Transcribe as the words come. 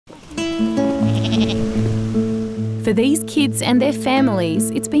For these kids and their families,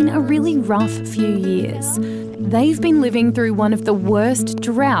 it's been a really rough few years. They've been living through one of the worst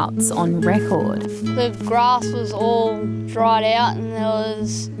droughts on record. The grass was all dried out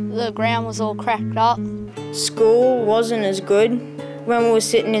and the ground was all cracked up. School wasn't as good. When we were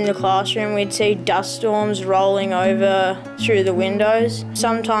sitting in the classroom, we'd see dust storms rolling over through the windows.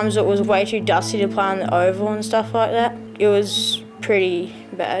 Sometimes it was way too dusty to play on the oval and stuff like that. It was pretty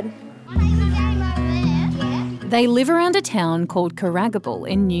bad. They live around a town called Caragabal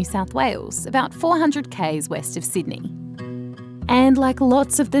in New South Wales, about 400 k's west of Sydney. And like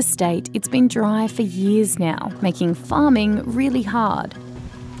lots of the state, it's been dry for years now, making farming really hard.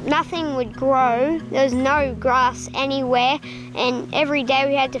 Nothing would grow, there was no grass anywhere, and every day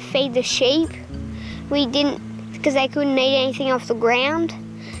we had to feed the sheep. We didn't, because they couldn't eat anything off the ground,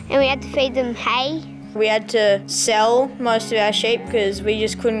 and we had to feed them hay. We had to sell most of our sheep because we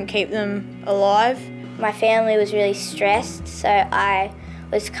just couldn't keep them alive. My family was really stressed, so I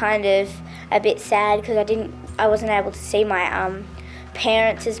was kind of a bit sad because I wasn't able to see my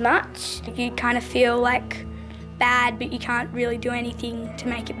parents as much. You kind of feel like bad, but you can't really do anything to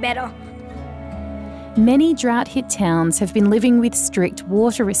make it better. Many drought-hit towns have been living with strict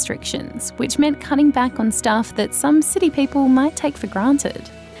water restrictions, which meant cutting back on stuff that some city people might take for granted.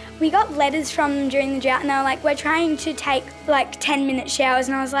 We got letters from them during the drought and they were like, we're trying to take like 10-minute showers,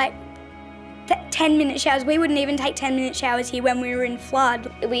 and I was like, 10-minute showers? We wouldn't even take 10-minute showers here when we were in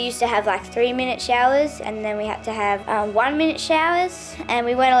flood. We used to have like 3-minute showers, and then we had to have 1-minute showers, and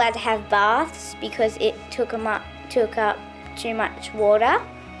we weren't allowed to have baths because it took up too much water.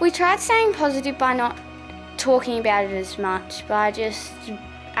 We tried staying positive by not talking about it as much, by just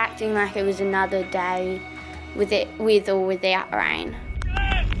acting like it was another day with or without rain.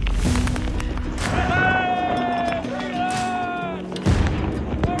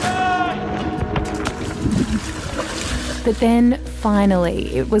 But then,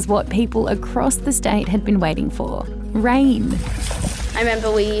 finally, it was what people across the state had been waiting for. Rain. I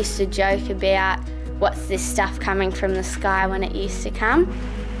remember we used to joke about what's this stuff coming from the sky when it used to come,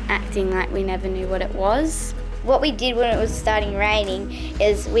 acting like we never knew what it was. What we did when it was starting raining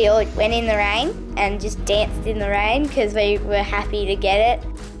is we all went in the rain and just danced in the rain because we were happy to get it.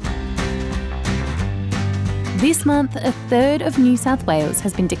 This month, a third of New South Wales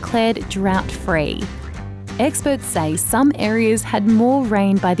has been declared drought-free. Experts say some areas had more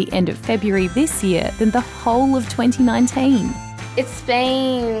rain by the end of February this year than the whole of 2019. It's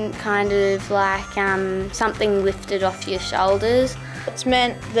been kind of like something lifted off your shoulders. It's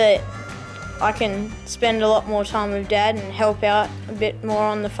meant that I can spend a lot more time with Dad and help out a bit more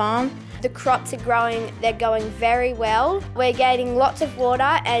on the farm. The crops are growing, they're going very well. We're getting lots of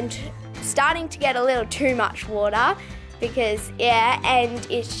water and starting to get a little too much water because, and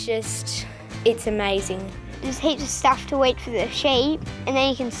it's amazing. There's heaps of stuff to eat for the sheep, and then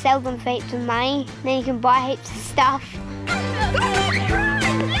you can sell them for heaps of money, then you can buy heaps of stuff.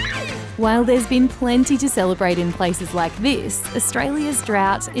 While there's been plenty to celebrate in places like this, Australia's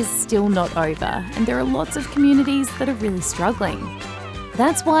drought is still not over, and there are lots of communities that are really struggling.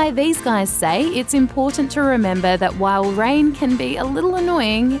 That's why these guys say it's important to remember that while rain can be a little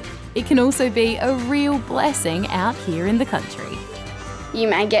annoying, it can also be a real blessing out here in the country. You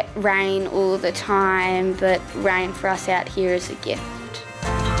may get rain all the time, but rain for us out here is a gift.